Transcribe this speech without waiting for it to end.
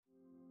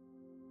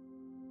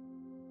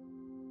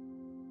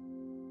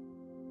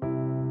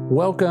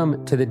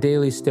Welcome to the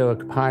Daily Stoic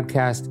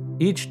Podcast.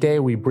 Each day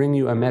we bring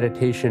you a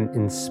meditation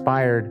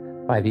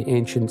inspired by the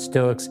ancient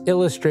Stoics,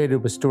 illustrated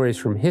with stories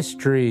from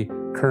history,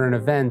 current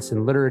events,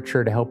 and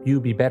literature to help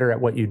you be better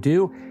at what you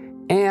do.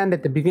 And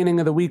at the beginning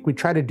of the week, we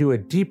try to do a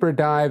deeper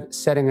dive,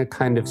 setting a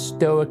kind of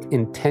Stoic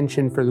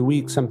intention for the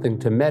week, something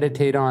to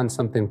meditate on,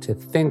 something to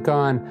think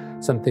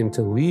on, something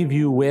to leave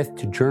you with,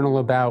 to journal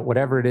about,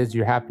 whatever it is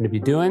you happen to be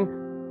doing.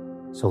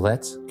 So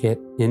let's get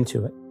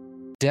into it.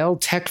 Dell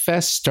Tech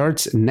Fest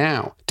starts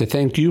now. To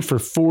thank you for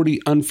 40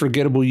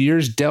 unforgettable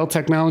years, Dell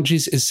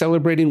Technologies is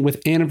celebrating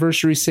with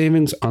anniversary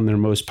savings on their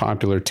most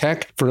popular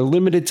tech. For a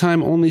limited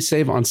time, only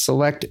save on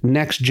select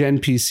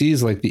next-gen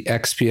PCs like the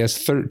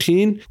XPS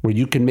 13, where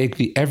you can make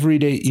the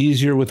everyday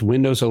easier with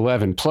Windows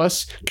 11.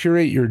 Plus,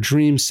 curate your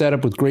dream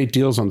setup with great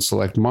deals on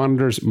select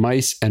monitors,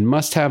 mice, and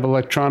must-have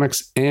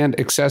electronics and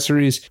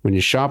accessories. When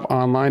you shop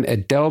online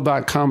at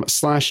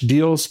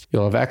Dell.com/deals,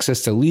 you'll have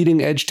access to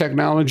leading-edge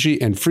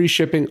technology and free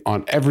shipping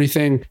on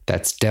everything.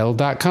 That's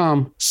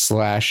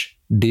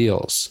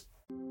Dell.com/deals.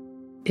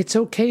 It's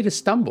okay to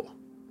stumble.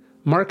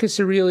 Marcus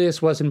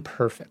Aurelius wasn't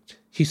perfect.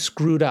 He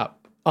screwed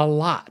up a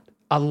lot.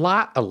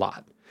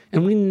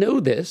 And we know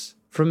this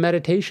from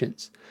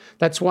meditations.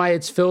 That's why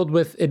it's filled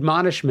with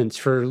admonishments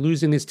for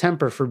losing his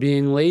temper, for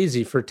being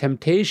lazy, for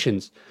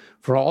temptations,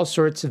 for all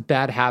sorts of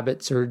bad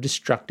habits or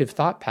destructive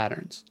thought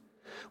patterns.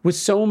 With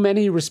so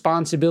many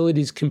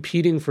responsibilities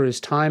competing for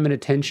his time and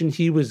attention,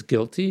 he was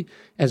guilty,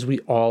 as we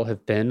all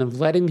have been, of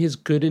letting his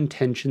good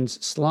intentions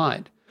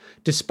slide.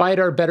 Despite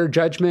our better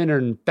judgment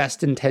and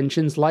best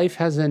intentions, life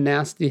has a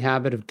nasty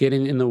habit of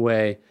getting in the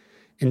way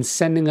and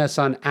sending us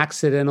on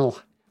accidental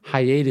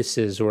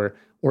hiatuses or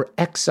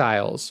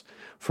exiles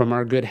from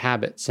our good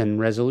habits and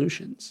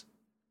resolutions.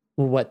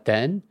 Well, what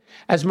then?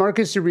 As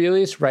Marcus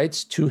Aurelius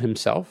writes to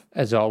himself,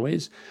 as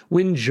always,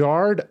 when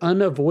jarred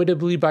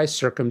unavoidably by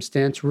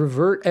circumstance,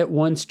 revert at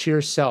once to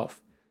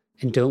yourself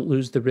and don't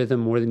lose the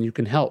rhythm more than you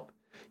can help.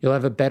 You'll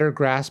have a better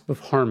grasp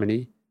of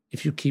harmony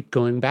if you keep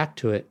going back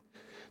to it.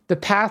 The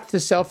path to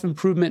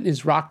self-improvement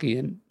is rocky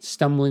and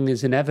stumbling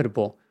is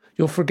inevitable.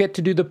 You'll forget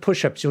to do the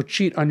push-ups, you'll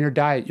cheat on your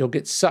diet, you'll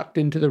get sucked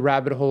into the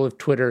rabbit hole of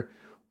Twitter,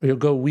 or you'll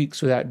go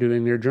weeks without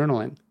doing your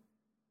journaling.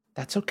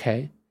 That's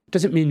okay. It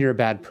doesn't mean you're a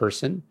bad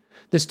person.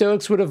 The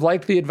Stoics would have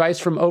liked the advice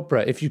from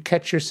Oprah. If you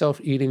catch yourself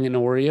eating an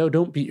Oreo,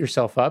 don't beat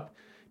yourself up.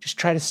 Just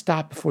try to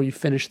stop before you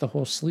finish the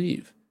whole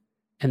sleeve.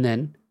 And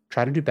then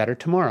try to do better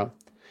tomorrow.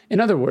 In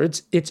other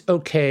words, it's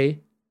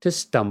okay to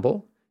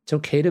stumble. It's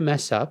okay to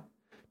mess up.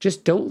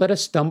 Just don't let a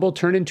stumble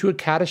turn into a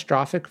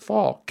catastrophic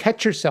fall.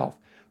 Catch yourself.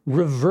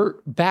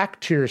 Revert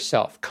back to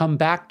yourself. Come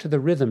back to the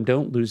rhythm.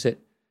 Don't lose it.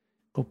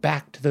 Go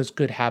back to those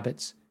good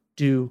habits.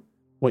 Do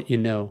what you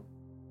know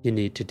you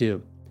need to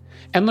do.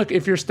 And look,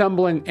 if you're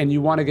stumbling and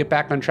you want to get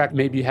back on track,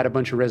 maybe you had a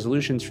bunch of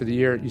resolutions for the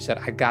year. You said,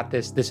 I got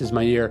this. This is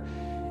my year.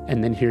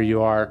 And then here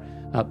you are,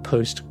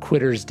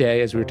 post-Quitter's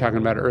Day, as we were talking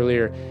about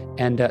earlier,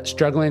 and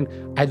struggling.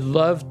 I'd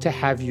love to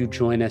have you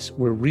join us.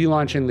 We're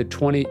relaunching the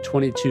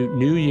 2022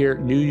 New Year,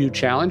 New You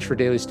Challenge for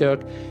Daily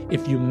Stoic.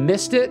 If you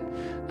missed it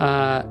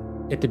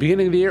at the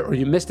beginning of the year, or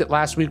you missed it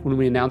last week when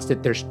we announced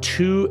it, there's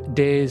 2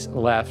 days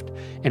left.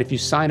 And if you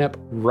sign up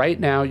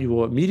right now, you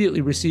will immediately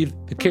receive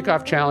the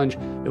kickoff challenge.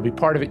 You'll be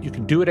part of it. You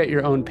can do it at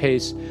your own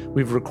pace.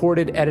 We've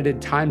recorded,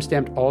 edited,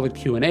 time-stamped all the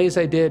Q&As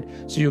I did.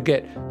 So you'll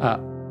get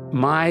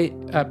my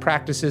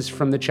practices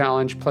from the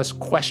challenge, plus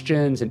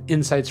questions and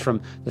insights from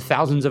the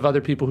thousands of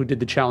other people who did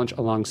the challenge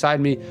alongside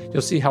me.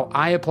 You'll see how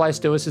I apply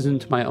Stoicism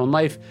to my own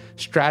life,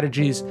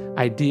 strategies,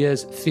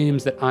 ideas,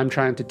 themes that I'm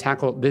trying to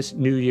tackle this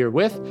new year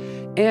with.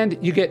 And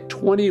you get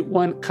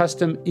 21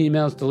 custom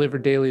emails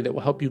delivered daily that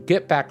will help you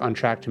get back on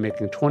track to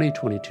making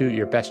 2022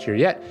 your best year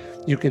yet.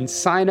 You can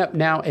sign up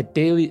now at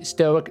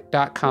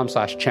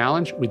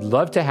dailystoic.com/challenge. We'd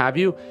love to have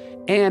you.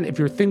 And if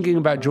you're thinking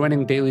about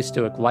joining Daily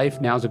Stoic Life,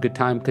 now's a good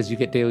time because you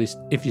get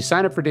if you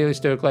sign up for Daily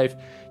Stoic Life,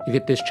 you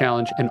get this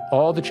challenge and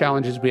all the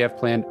challenges we have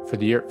planned for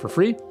the year for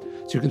free.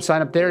 So you can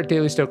sign up there at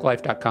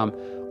dailystoiclife.com.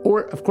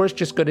 Or, of course,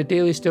 just go to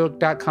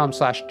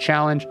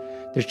dailystoic.com/challenge.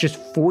 There's just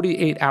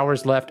 48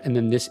 hours left, and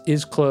then this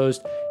is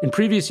closed. In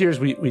previous years,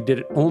 we did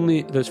it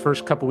only those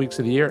first couple weeks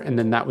of the year, and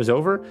then that was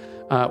over.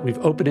 We've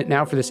opened it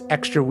now for this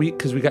extra week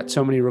because we got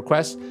so many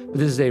requests. But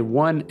this is a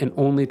one and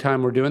only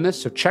time we're doing this.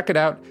 So check it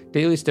out,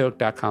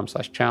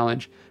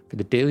 dailystoic.com/challenge for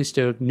the Daily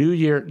Stoic New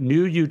Year,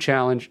 New You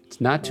Challenge. It's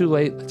not too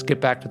late. Let's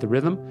get back to the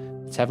rhythm.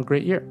 Let's have a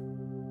great year.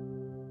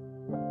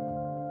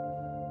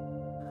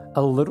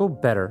 A little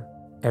better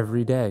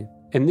every day.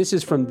 And this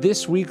is from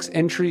this week's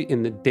entry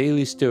in the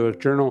Daily Stoic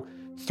Journal,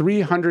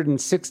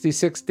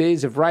 366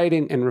 Days of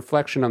Writing and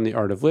Reflection on the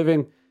Art of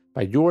Living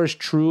by yours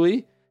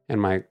truly and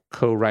my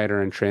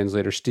co-writer and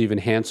translator, Stephen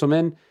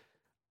Hanselman.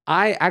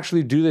 I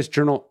actually do this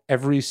journal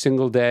every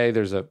single day.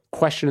 There's a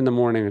question in the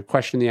morning, a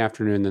question in the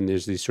afternoon, then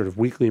there's these sort of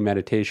weekly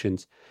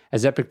meditations.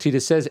 As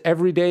Epictetus says,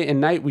 every day and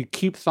night we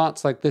keep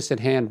thoughts like this at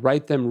hand,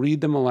 write them,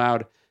 read them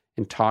aloud,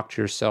 and talk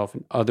to yourself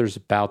and others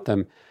about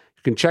them.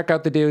 You can check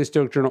out the Daily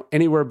Stoic Journal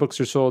anywhere books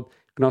are sold.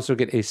 You can also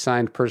get a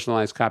signed,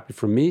 personalized copy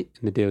from me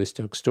in the Daily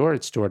Stoic store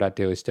at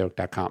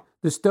store.dailystoic.com.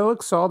 The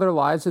Stoics saw their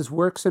lives as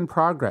works in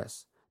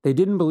progress. They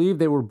didn't believe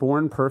they were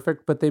born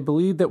perfect, but they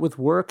believed that with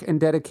work and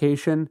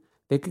dedication,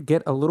 they could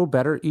get a little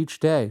better each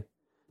day.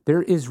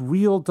 There is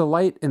real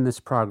delight in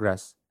this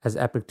progress, as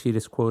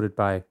Epictetus quoted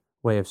by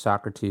way of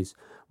Socrates.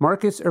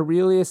 Marcus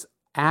Aurelius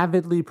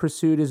avidly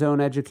pursued his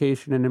own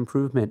education and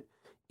improvement,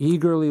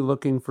 eagerly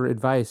looking for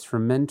advice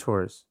from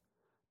mentors,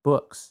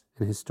 books,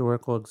 and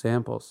historical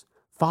examples.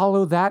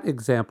 Follow that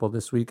example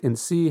this week and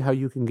see how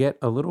you can get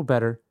a little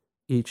better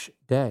each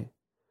day.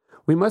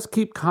 We must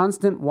keep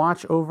constant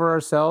watch over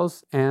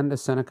ourselves and,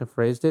 as Seneca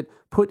phrased it,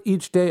 put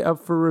each day up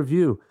for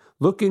review.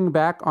 Looking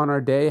back on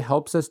our day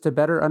helps us to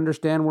better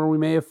understand where we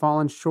may have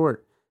fallen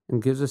short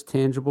and gives us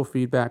tangible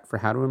feedback for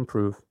how to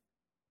improve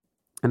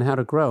and how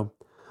to grow.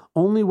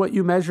 Only what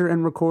you measure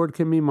and record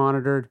can be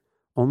monitored.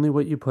 Only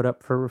what you put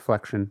up for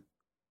reflection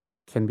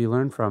can be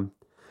learned from.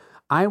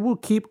 I will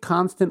keep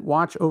constant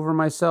watch over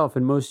myself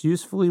and most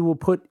usefully will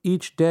put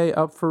each day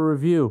up for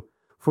review.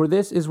 For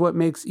this is what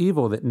makes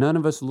evil, that none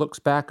of us looks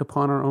back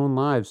upon our own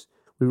lives.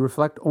 We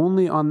reflect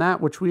only on that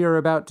which we are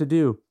about to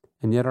do,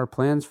 and yet our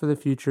plans for the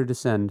future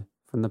descend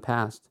from the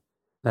past.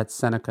 That's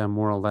Seneca,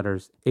 Moral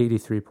Letters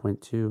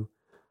 83.2.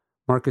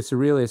 Marcus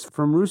Aurelius,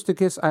 from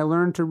Rusticus I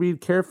learned to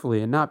read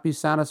carefully and not be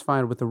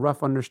satisfied with a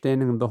rough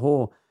understanding of the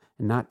whole,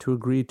 and not to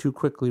agree too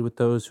quickly with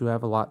those who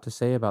have a lot to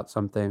say about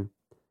something.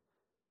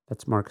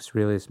 That's Marcus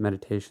Aurelius,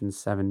 Meditations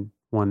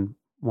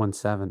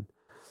 7:117.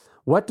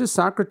 What does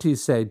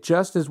Socrates say?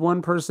 Just as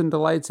one person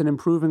delights in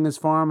improving his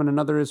farm and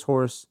another his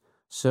horse,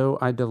 so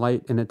I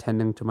delight in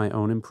attending to my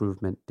own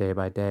improvement day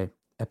by day.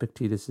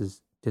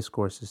 Epictetus'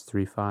 Discourses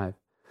 3:5.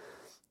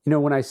 You know,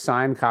 when I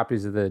sign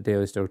copies of the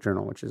Daily Stoic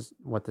Journal, which is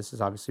what this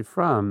is obviously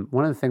from,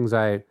 one of the things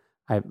the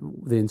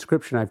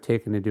inscription I've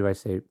taken to do, I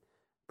say,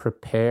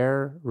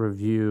 prepare,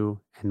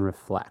 review, and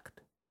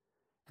reflect.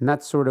 And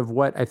that's sort of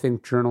what I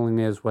think journaling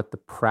is, what the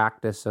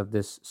practice of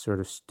this sort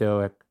of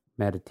Stoic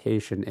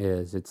meditation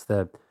is. It's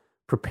the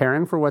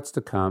preparing for what's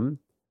to come,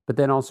 but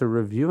then also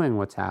reviewing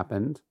what's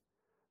happened,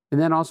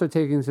 and then also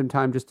taking some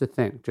time just to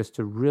think, just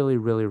to really,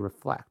 really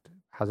reflect.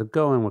 How's it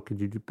going? What could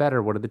you do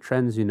better? What are the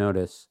trends you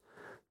notice?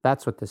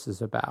 That's what this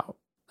is about.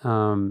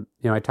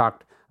 I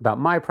talked about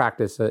my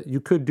practice. You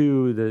could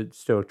do the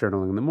Stoic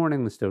journaling in the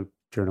morning, the Stoic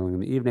journaling in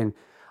the evening.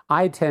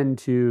 I tend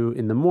to,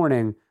 in the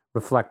morning,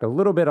 reflect a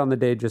little bit on the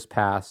day just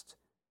passed,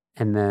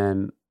 and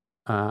then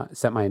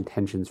set my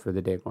intentions for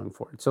the day going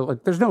forward. So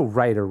there's no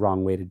right or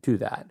wrong way to do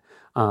that.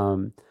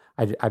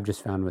 I've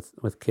just found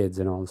with kids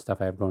and all the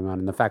stuff I have going on,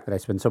 and the fact that I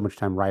spend so much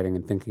time writing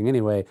and thinking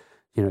anyway,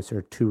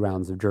 sort of 2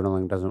 rounds of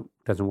journaling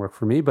doesn't work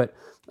for me, but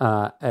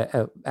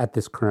at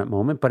this current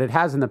moment, but it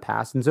has in the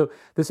past. And so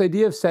this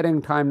idea of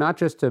setting time, not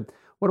just to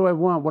what do I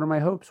want, what are my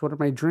hopes, what are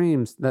my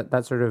dreams,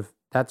 that's sort of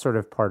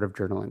part of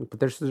journaling. But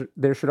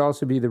there should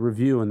also be the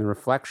review and the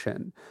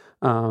reflection,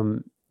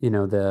 the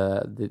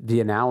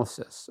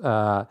analysis.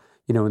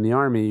 In the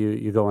Army,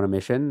 you go on a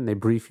mission, they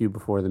brief you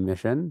before the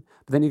mission,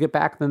 but then you get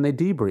back, then they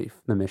debrief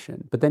the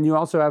mission. But then you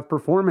also have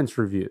performance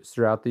reviews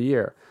throughout the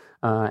year,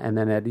 and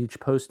then at each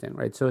posting,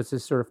 right? So it's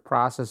this sort of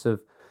process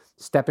of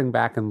stepping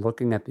back and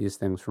looking at these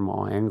things from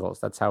all angles.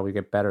 That's how we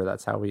get better.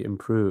 That's how we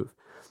improve.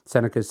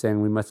 Seneca is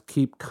saying we must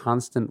keep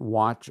constant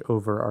watch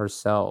over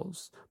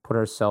ourselves, put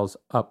ourselves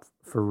up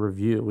for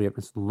review. We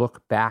must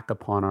look back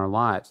upon our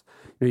lives.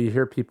 You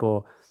hear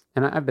people,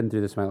 and I've been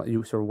through this in my life,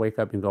 you sort of wake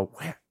up and go,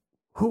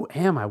 who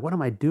am I? What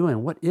am I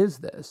doing? What is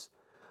this?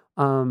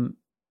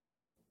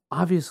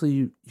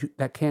 Obviously,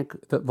 that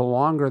can't. The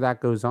longer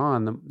that goes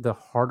on, the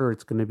harder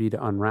it's going to be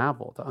to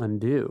unravel, to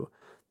undo.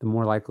 The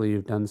more likely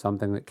you've done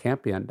something that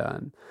can't be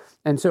undone.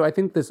 And so I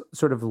think this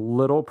sort of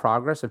little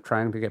progress of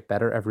trying to get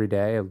better every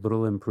day, a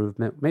little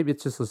improvement. Maybe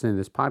it's just listening to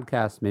this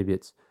podcast. Maybe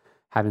it's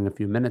having a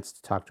few minutes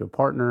to talk to a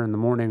partner in the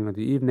morning or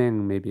the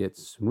evening. Maybe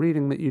it's some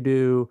reading that you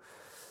do.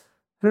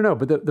 I don't know,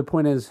 but the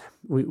point is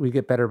we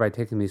get better by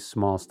taking these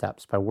small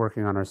steps, by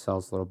working on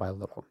ourselves little by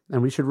little.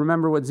 And we should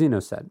remember what Zeno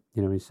said.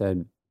 He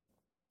said,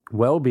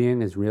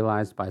 well-being is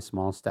realized by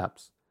small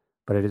steps,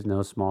 but it is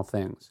no small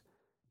things.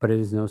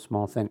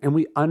 And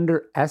we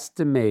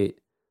underestimate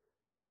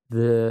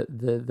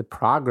the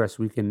progress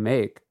we can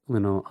make,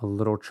 a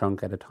little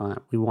chunk at a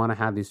time. We want to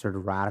have these sort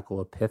of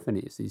radical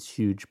epiphanies, these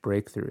huge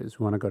breakthroughs.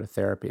 We want to go to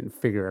therapy and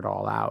figure it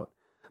all out.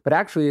 But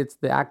actually, it's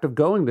the act of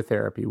going to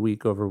therapy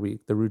week over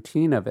week, the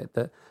routine of it,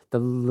 the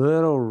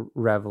little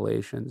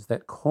revelations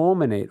that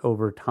culminate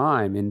over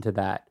time into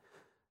that,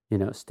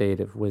 state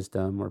of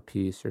wisdom or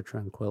peace or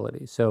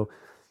tranquility. So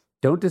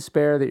don't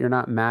despair that you're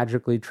not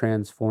magically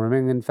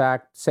transforming. In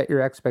fact, set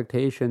your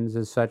expectations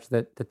as such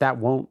that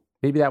won't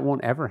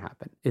ever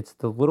happen. It's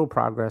the little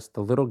progress,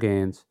 the little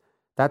gains.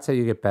 That's how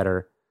you get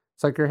better.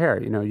 It's like your hair.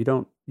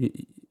 You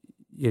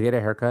get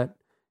a haircut,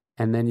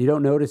 and then you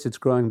don't notice it's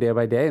growing day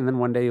by day. And then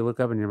one day you look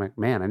up and you're like,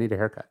 man, I need a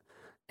haircut.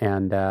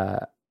 And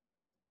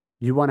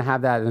you want to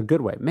have that in a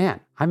good way.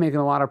 Man, I'm making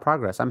a lot of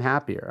progress. I'm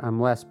happier.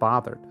 I'm less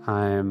bothered.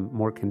 I'm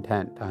more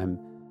content. I'm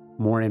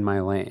more in my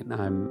lane.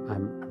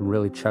 I'm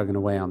really chugging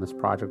away on this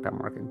project I'm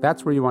working.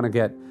 That's where you want to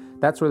get.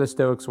 That's where the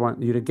Stoics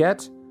want you to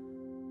get.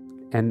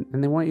 And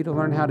they want you to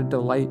learn how to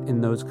delight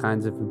in those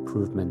kinds of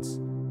improvements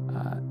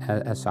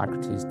as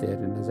Socrates did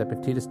and as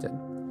Epictetus did.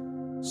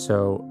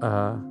 So,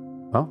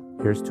 well,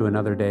 here's to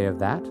another day of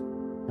that.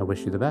 I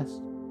wish you the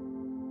best.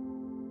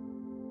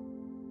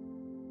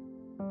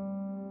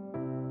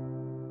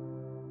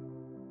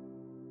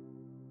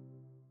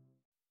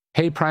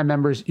 Hey, Prime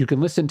members, you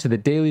can listen to the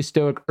Daily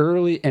Stoic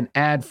early and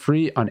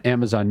ad-free on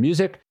Amazon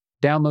Music.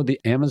 Download the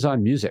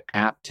Amazon Music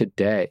app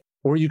today.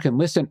 Or you can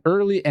listen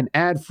early and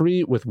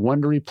ad-free with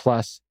Wondery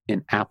Plus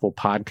in Apple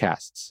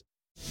Podcasts.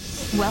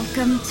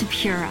 Welcome to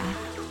Pura,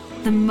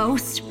 the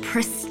most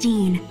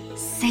pristine,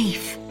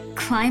 safe,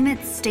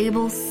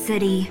 climate-stable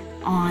city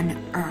on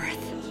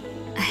Earth.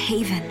 A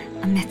haven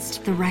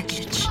amidst the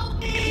wreckage.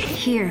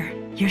 Here,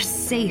 you're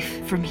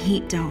safe from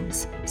heat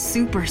domes,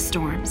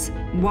 superstorms,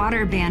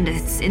 water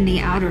bandits in the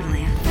outer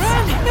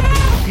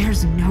lands.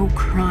 There's no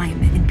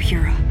crime in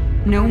Pura.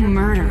 No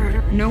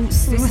murder, no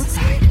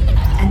suicide.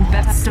 And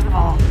best of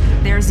all,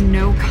 there's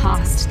no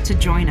cost to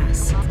join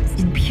us.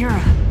 In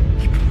Pura,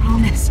 we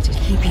promise to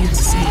keep you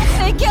safe.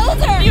 They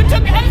killed her! You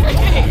took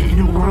everything! In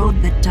a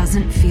world that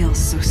doesn't feel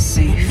so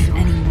safe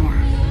anymore,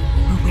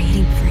 we're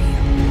waiting for you.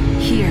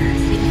 Here,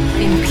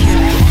 in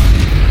Pura.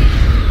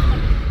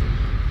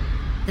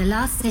 The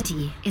Last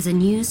City is a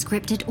new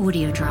scripted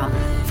audio drama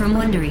from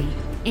Wondery.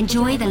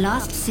 Enjoy The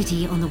Last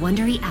City on the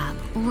Wondery app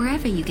or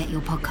wherever you get your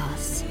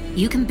podcasts.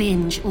 You can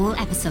binge all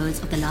episodes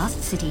of The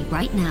Last City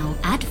right now,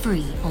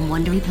 ad-free on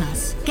Wondery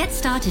Plus. Get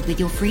started with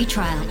your free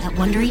trial at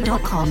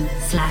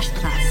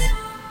Wondery.com/plus.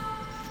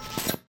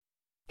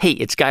 Hey,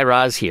 it's Guy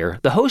Raz here,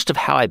 the host of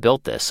How I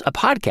Built This, a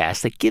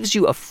podcast that gives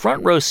you a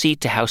front row seat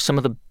to how some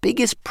of the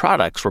biggest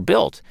products were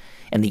built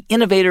and the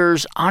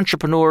innovators,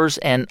 entrepreneurs,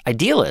 and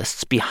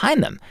idealists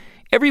behind them.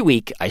 Every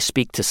week, I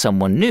speak to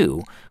someone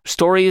new.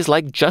 Stories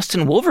like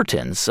Justin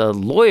Wolverton's, a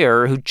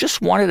lawyer who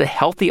just wanted a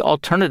healthy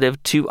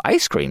alternative to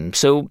ice cream,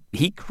 so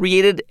he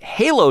created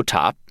Halo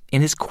Top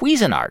in his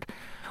Cuisinart.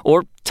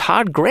 Or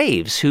Todd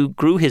Graves, who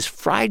grew his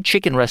fried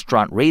chicken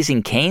restaurant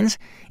Raising Cane's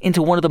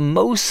into one of the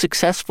most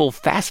successful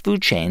fast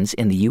food chains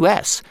in the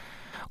U.S.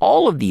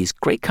 All of these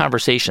great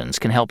conversations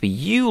can help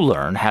you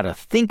learn how to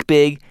think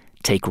big,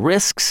 take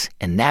risks,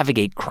 and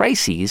navigate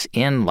crises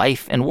in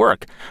life and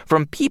work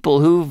from people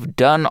who've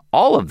done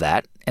all of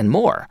that and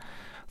more.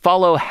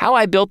 Follow How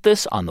I Built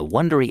This on the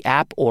Wondery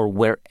app or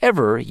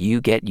wherever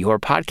you get your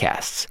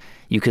podcasts.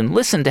 You can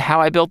listen to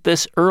How I Built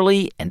This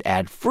early and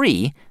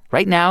ad-free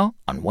right now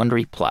on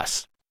Wondery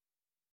Plus.